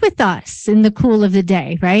walk with us in the cool of the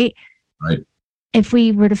day, right? Right. If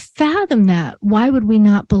we were to fathom that, why would we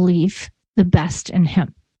not believe the best in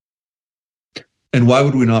him? And why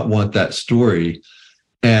would we not want that story?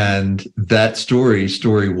 And that story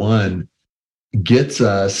one, gets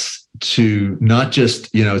us to not just,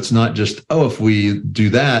 it's not just, if we do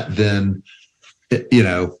that, then,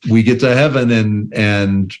 we get to heaven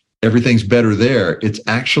and everything's better there. It's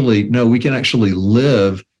actually, no, we can actually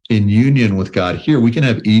live in union with God here. We can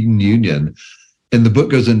have Eden union. And the book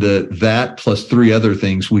goes into that plus 3 other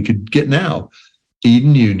things we could get now.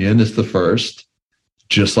 Eden union is the first,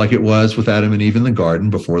 just like it was with Adam and Eve in the garden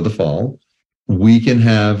before the fall. We can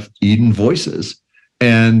have Eden voices.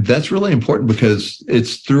 And that's really important because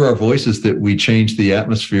it's through our voices that we change the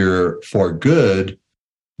atmosphere for good,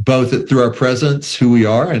 both through our presence, who we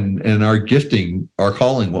are, and our gifting, our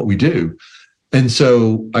calling, what we do. And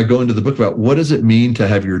so I go into the book about what does it mean to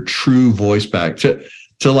have your true voice back, to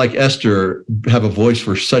like Esther, have a voice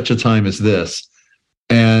for such a time as this.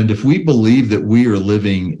 And if we believe that we are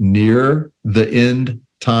living near the end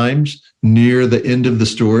times, near the end of the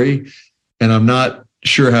story, and I'm not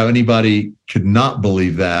sure how anybody could not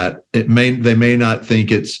believe that. They may not think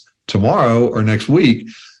it's tomorrow or next week,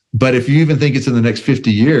 but if you even think it's in the next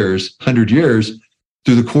 50 years, 100 years,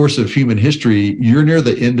 through the course of human history, you're near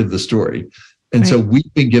the end of the story. And so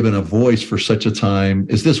we've been given a voice for such a time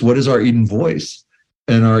as this. What is our Eden voice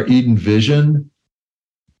and our Eden vision?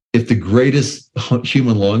 If the greatest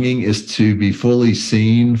human longing is to be fully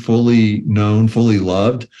seen, fully known, fully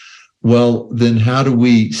loved, well, then how do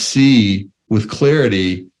we see with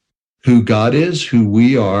clarity who God is, who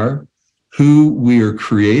we are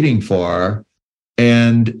creating for,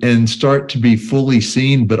 and start to be fully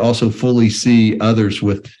seen, but also fully see others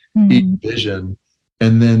with Eden vision,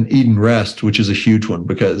 and then Eden rest, which is a huge one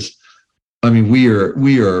because, we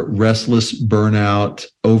are restless, burnout,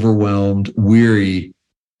 overwhelmed, weary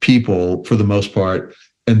people for the most part,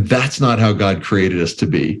 and that's not how God created us to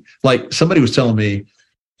be. Like somebody was telling me,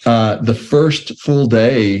 the first full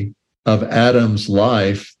day of Adam's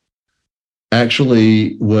life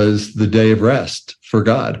actually was the day of rest for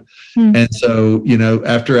God. And so,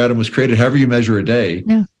 after Adam was created, however you measure a day,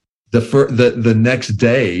 the next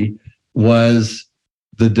day was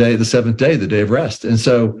the seventh day, the day of rest. And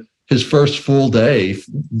so his first full day,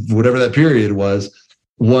 whatever that period was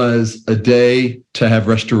a day to have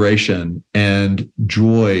restoration and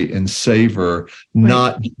joy and savor,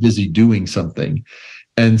 not busy doing something.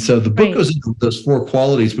 And so the book goes into those 4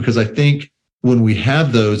 qualities because I think when we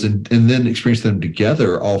have those and then experience them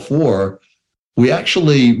together, all 4, we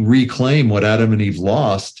actually reclaim what Adam and Eve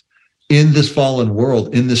lost in this fallen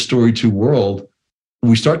world, in this story 2 world.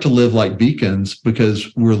 We start to live like beacons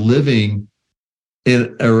because we're living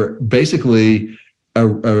in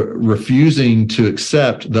refusing to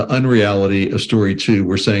accept the unreality of story 2.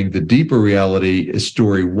 We're saying the deeper reality is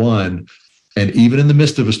story 1. And even in the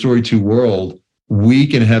midst of a story 2 world, we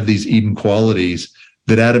can have these Eden qualities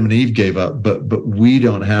that Adam and Eve gave up, but we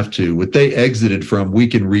don't have to. What they exited from, we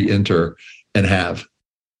can re-enter and have.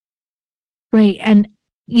 Right. And,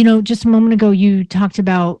 just a moment ago, you talked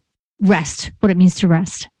about rest, what it means to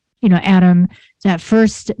rest. Adam, that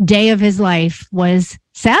first day of his life was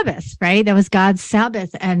Sabbath, right? That was God's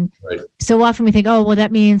Sabbath. And so often we think, oh, well,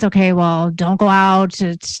 that means, okay, well, don't go out,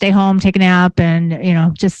 stay home, take a nap,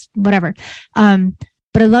 and, just whatever.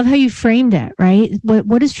 But I love how you framed it, right?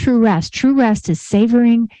 What is true rest? True rest is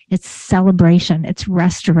savoring, it's celebration, it's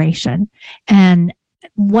restoration. And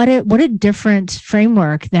what a different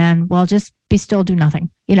framework than, well, just be still, do nothing.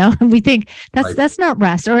 We think that's not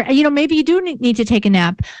rest. Or, maybe you do need to take a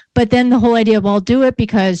nap, but then the whole idea of, well, do it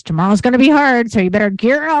because tomorrow's going to be hard. So you better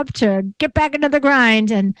gear up to get back into the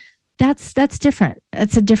grind. And that's different.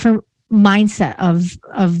 That's a different mindset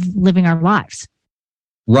of living our lives.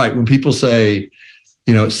 Right. When people say,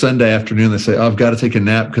 it's Sunday afternoon, they say, oh, I've got to take a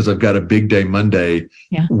nap because I've got a big day Monday.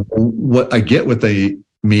 Yeah. I get what they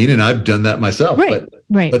mean, and I've done that myself. Right.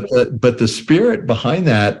 Right. But the spirit behind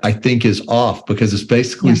that, I think, is off, because it's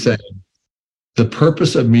basically saying the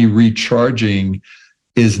purpose of me recharging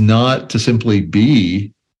is not to simply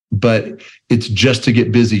be, but it's just to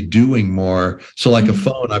get busy doing more. So like a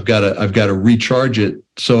phone, I've got to recharge it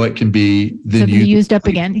so it can be then used up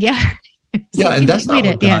again. Yeah. Yeah, and that's not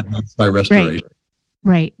what God means by restoration.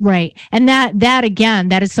 Right. And that again,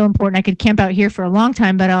 that is so important. I could camp out here for a long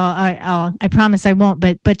time, but I promise I won't.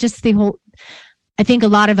 But just the whole, I think a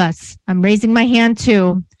lot of us, I'm raising my hand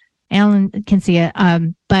too. Alan can see it.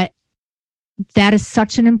 But that is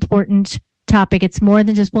such an important topic. It's more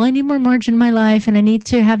than just, well, I need more margin in my life and I need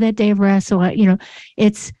to have that day of rest. So,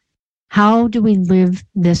 it's how do we live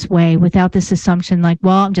this way without this assumption like,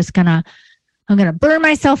 well, I'm going to burn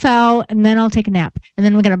myself out and then I'll take a nap. And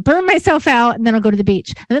then I'm going to burn myself out and then I'll go to the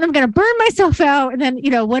beach. And then I'm going to burn myself out and then,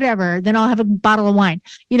 whatever. Then I'll have a bottle of wine,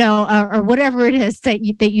 or whatever it is that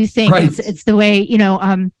you think. Right. It's the way,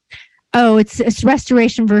 it's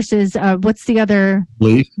restoration versus what's the other?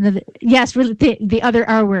 Relief. Yes, the other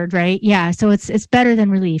R word, right? Yeah. So it's better than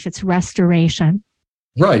relief. It's restoration.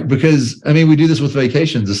 Right. Because, we do this with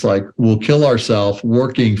vacations. It's like we'll kill ourselves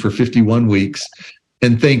working for 51 weeks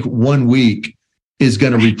and think 1 week is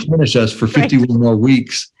going to replenish us for 51 more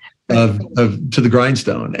weeks of to the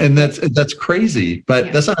grindstone. And that's crazy,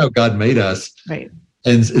 but that's not how God made us. Right.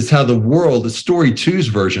 And it's how the world, it's story 2's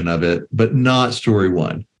version of it, but not story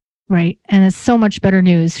 1. Right. And it's so much better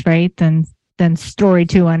news, right, than story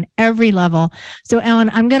 2 on every level. So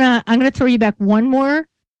Alan, I'm gonna throw you back one more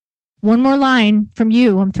line from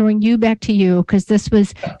you. I'm throwing you back to you because this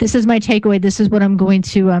is my takeaway. This is what I'm going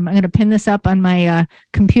to I'm going to pin this up on my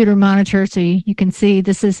computer monitor so you can see.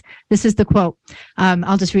 This is the quote.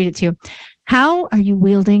 I'll just read it to you. How are you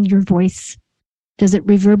wielding your voice? Does it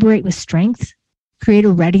reverberate with strength? Create a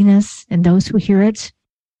readiness in those who hear it?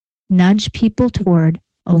 Nudge people toward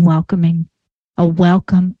a welcome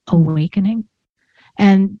awakening.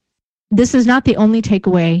 And this is not the only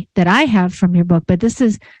takeaway that I have from your book, but this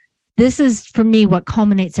is for me what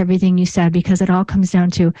culminates everything you said, because it all comes down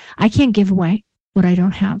to I can't give away what I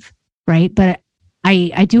don't have, right? But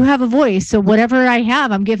I do have a voice, so whatever I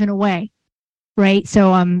have, I'm giving away, right?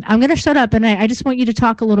 So I'm going to shut up, and I just want you to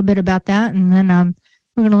talk a little bit about that, and then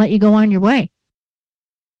we're going to let you go on your way.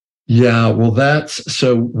 Yeah, well,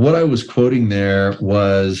 so what I was quoting there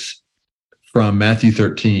was from Matthew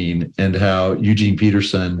 13 and how Eugene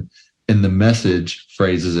Peterson in The Message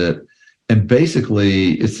phrases it. And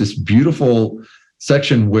basically, it's this beautiful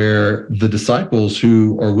section where the disciples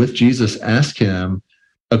who are with Jesus ask him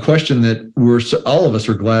a question that all of us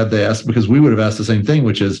are glad they asked, because we would have asked the same thing,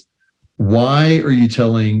 which is, why are you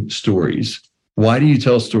telling stories? Why do you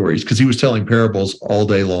tell stories? Because he was telling parables all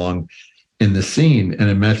day long in the scene. And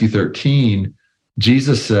in Matthew 13,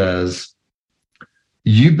 Jesus says,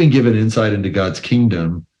 you've been given insight into God's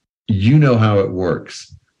kingdom. You know how it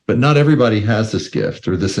works. But not everybody has this gift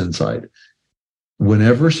or this insight.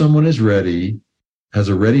 Whenever someone is ready, has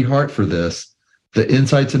a ready heart for this, the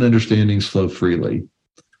insights and understandings flow freely.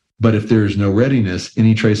 But if there is no readiness,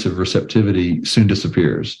 any trace of receptivity soon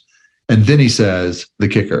disappears. And then he says, the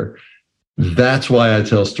kicker, that's why I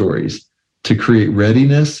tell stories, to create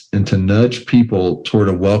readiness and to nudge people toward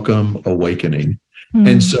a welcome awakening.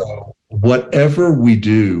 And so whatever we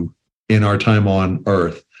do in our time on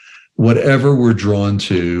earth, whatever we're drawn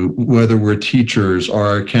to, whether we're teachers,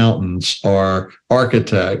 our accountants, our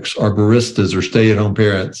architects, our baristas, or stay-at-home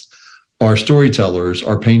parents, our storytellers,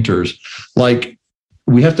 our painters, like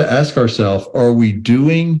we have to ask ourselves, are we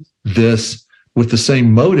doing this with the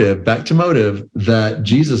same motive, back to motive, that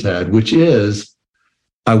Jesus had, which is,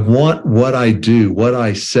 I want what I do, what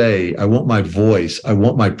I say, I want my voice, I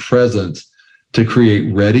want my presence to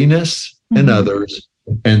create readiness in others,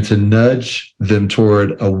 and to nudge them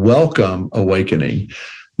toward a welcome awakening,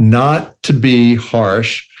 not to be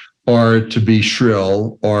harsh or to be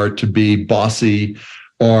shrill or to be bossy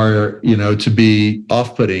or, to be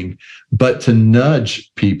off-putting, but to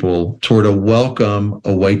nudge people toward a welcome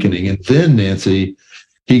awakening. And then, Nancy,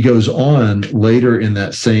 he goes on later in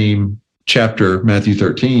that same chapter, Matthew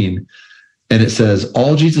 13, and it says,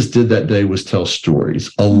 all Jesus did that day was tell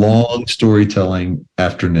stories, a long storytelling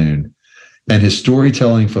afternoon. And his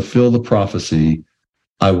storytelling fulfilled the prophecy,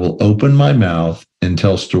 I will open my mouth and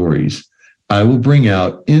tell stories. I will bring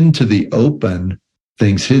out into the open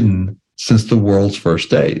things hidden since the world's first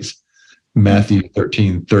days. Matthew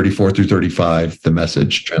 13, 34 through 35, the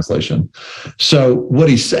Message translation. So what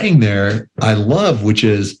he's saying there, I love, which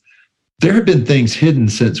is, there have been things hidden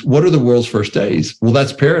since, what are the world's first days? Well,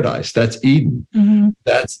 that's paradise. That's Eden.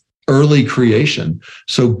 That's early creation.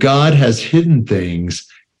 So God has hidden things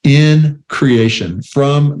in creation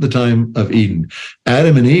from the time of Eden.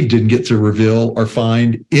 Adam and Eve didn't get to reveal or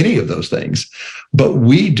find any of those things, but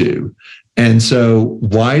we do. And so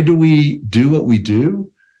why do we do what we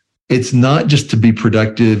do? It's not just to be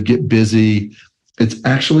productive, get busy. It's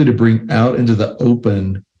actually to bring out into the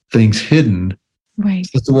open things hidden. Right.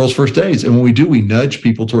 It's the world's first days. And when we do, we nudge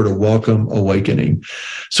people toward a welcome awakening.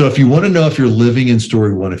 So if you want to know if you're living in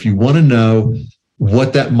story one, if you want to know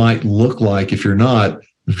what that might look like if you're not,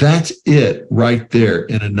 that's it right there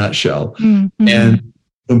in a nutshell. Mm-hmm. And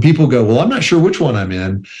when people go, well, I'm not sure which one I'm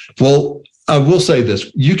in. Well, I will say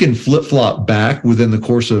this, you can flip-flop back within the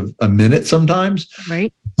course of a minute sometimes.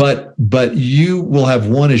 Right. But you will have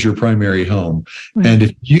one as your primary home. Right. And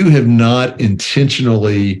if you have not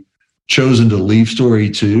intentionally chosen to leave story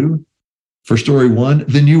two for story one,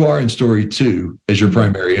 then you are in story two as your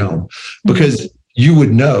primary home, because you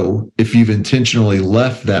would know if you've intentionally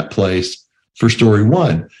left that place for story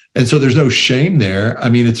one. And so there's no shame there. I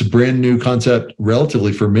mean, it's a brand new concept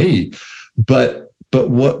relatively for me, but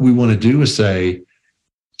what we want to do is say,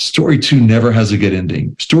 story two never has a good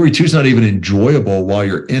ending. Story two is not even enjoyable while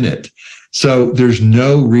you're in it. So there's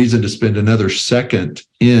no reason to spend another second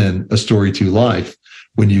in a story two life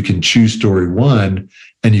when you can choose story one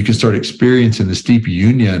and you can start experiencing this deep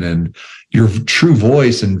union and your true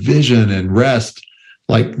voice and vision and rest.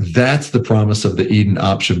 Like, that's the promise of the Eden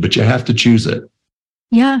option, but you have to choose it.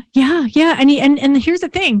 Yeah. And here's the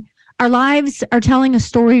thing. Our lives are telling a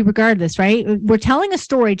story regardless, right? We're telling a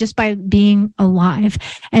story just by being alive.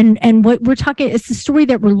 And what we're talking, it's the story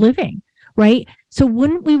that we're living, right? So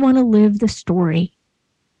wouldn't we want to live the story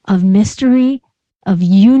of mystery, of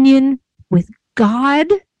union with God,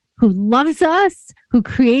 who loves us, who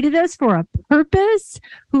created us for a purpose,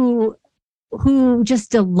 who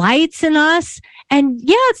just delights in us? And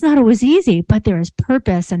yeah, it's not always easy, but there is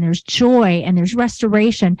purpose and there's joy and there's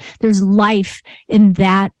restoration. There's life in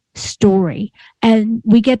that story. And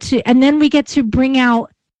then we get to bring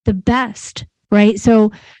out the best, right?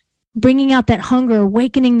 So bringing out that hunger,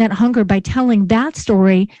 awakening that hunger by telling that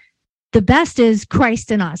story. The best is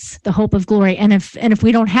Christ in us, the hope of glory. And if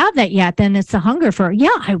we don't have that yet, then it's the hunger for,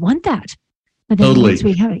 I want that. But then Totally. Once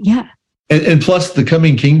we have it, And plus the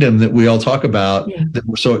coming kingdom that we all talk about, that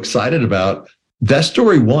we're so excited about, that's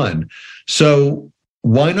story one. So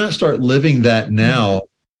why not start living that now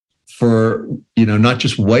for, not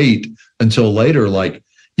just wait until later. Like,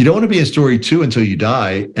 you don't want to be in story two until you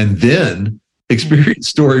die and then experience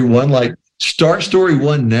story one. Like, start story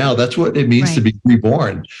one now. That's what it means to be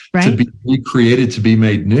reborn, to be recreated, to be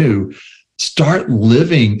made new. Start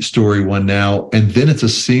living story one now. And then it's a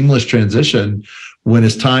seamless transition. When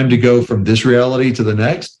it's time to go from this reality to the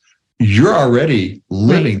next, you're already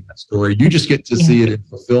living that story. You just get to see it in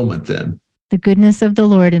fulfillment then. The goodness of the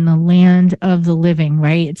Lord in the land of the living,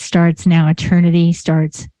 right? It starts now. Eternity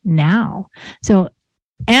starts now. So,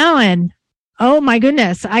 Alan, oh my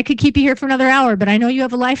goodness, I could keep you here for another hour, but I know you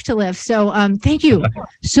have a life to live. So thank you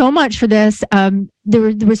so much for this.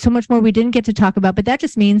 There was so much more we didn't get to talk about, but that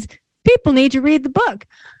just means people need to read the book.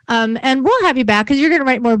 And we'll have you back because you're going to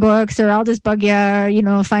write more books, or I'll just bug you,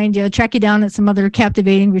 find you, track you down at some other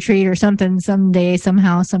captivating retreat or something someday,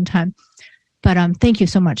 somehow, sometime. But thank you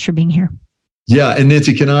so much for being here. Yeah. And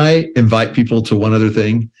Nancy, can I invite people to one other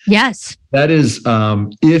thing? Yes. That is,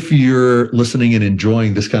 if you're listening and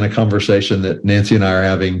enjoying this kind of conversation that Nancy and I are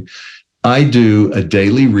having, I do a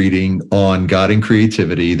daily reading on God and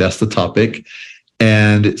creativity. That's the topic.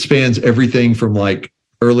 And it spans everything from, like,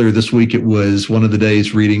 earlier this week, it was one of the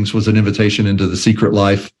day's readings was an invitation into the secret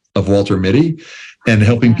life of Walter Mitty, and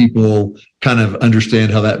helping people kind of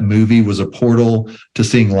understand how that movie was a portal to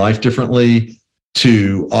seeing life differently,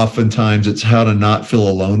 to oftentimes it's how to not feel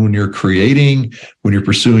alone when you're creating, when you're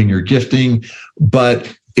pursuing your gifting.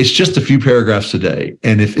 But it's just a few paragraphs a day,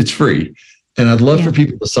 and if it's free. And I'd love for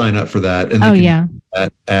people to sign up for that. And they can do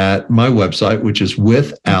that at my website, which is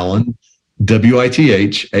with Alan,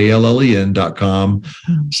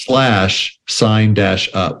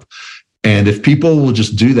 WITHALLEN.com/sign-up. And if people will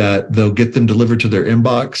just do that, they'll get them delivered to their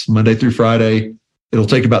inbox Monday through Friday. It'll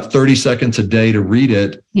take about 30 seconds a day to read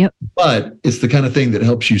it. Yep. But it's the kind of thing that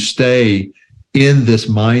helps you stay in this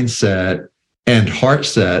mindset and heart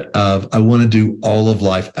set of, I want to do all of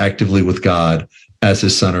life actively with God as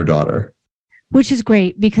his son or daughter. Which is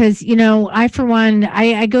great because, I, for one,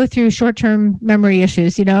 I go through short-term memory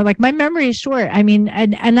issues, like my memory is short. I mean,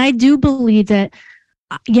 and I do believe that,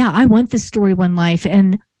 I want this story one life.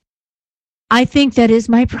 And I think that is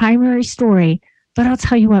my primary story. But I'll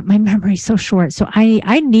tell you what, my memory is so short. So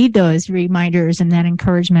I need those reminders and that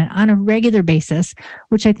encouragement on a regular basis,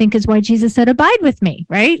 which I think is why Jesus said, abide with me,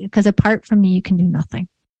 right? Because apart from me, you can do nothing.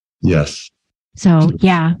 Yes. So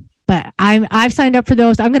yeah, but I've signed up for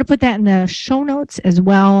those. I'm going to put that in the show notes as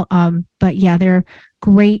well. But yeah, they're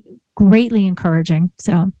greatly encouraging.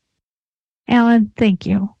 So Alan, thank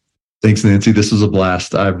you. Thanks, Nancy. This was a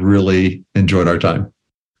blast. I've really enjoyed our time.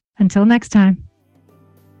 Until next time.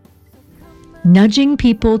 Nudging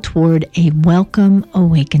people toward a welcome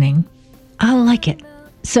awakening. I like it.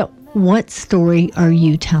 So, what story are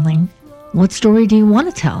you telling? What story do you want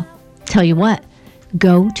to tell? Tell you what,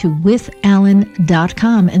 go to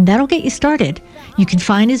withalan.com and that'll get you started. You can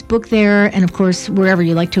find his book there, and of course, wherever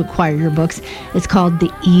you like to acquire your books. It's called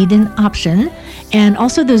The Eden Option. And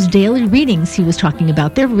also those daily readings he was talking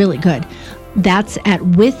about, they're really good. That's at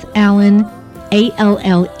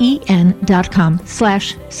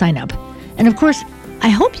withalan.com/sign up. And of course, I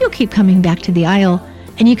hope you'll keep coming back to the aisle,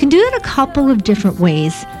 and you can do it a couple of different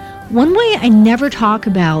ways. One way I never talk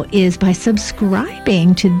about is by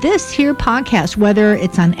subscribing to this here podcast, whether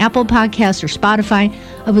it's on Apple Podcasts or Spotify.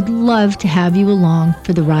 I would love to have you along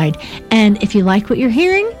for the ride. And if you like what you're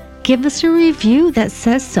hearing, give us a review that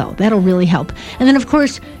says so. That'll really help. And then, of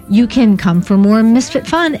course, you can come for more Misfit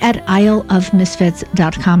fun at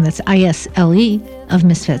isleofmisfits.com. That's ISLE of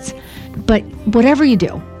Misfits. But whatever you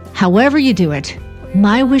do, however you do it,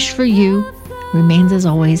 my wish for you remains as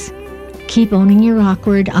always. Keep owning your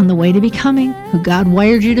awkward on the way to becoming who God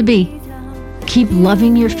wired you to be. Keep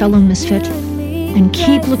loving your fellow misfit and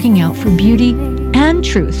keep looking out for beauty and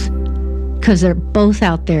truth, because they're both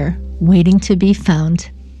out there waiting to be found.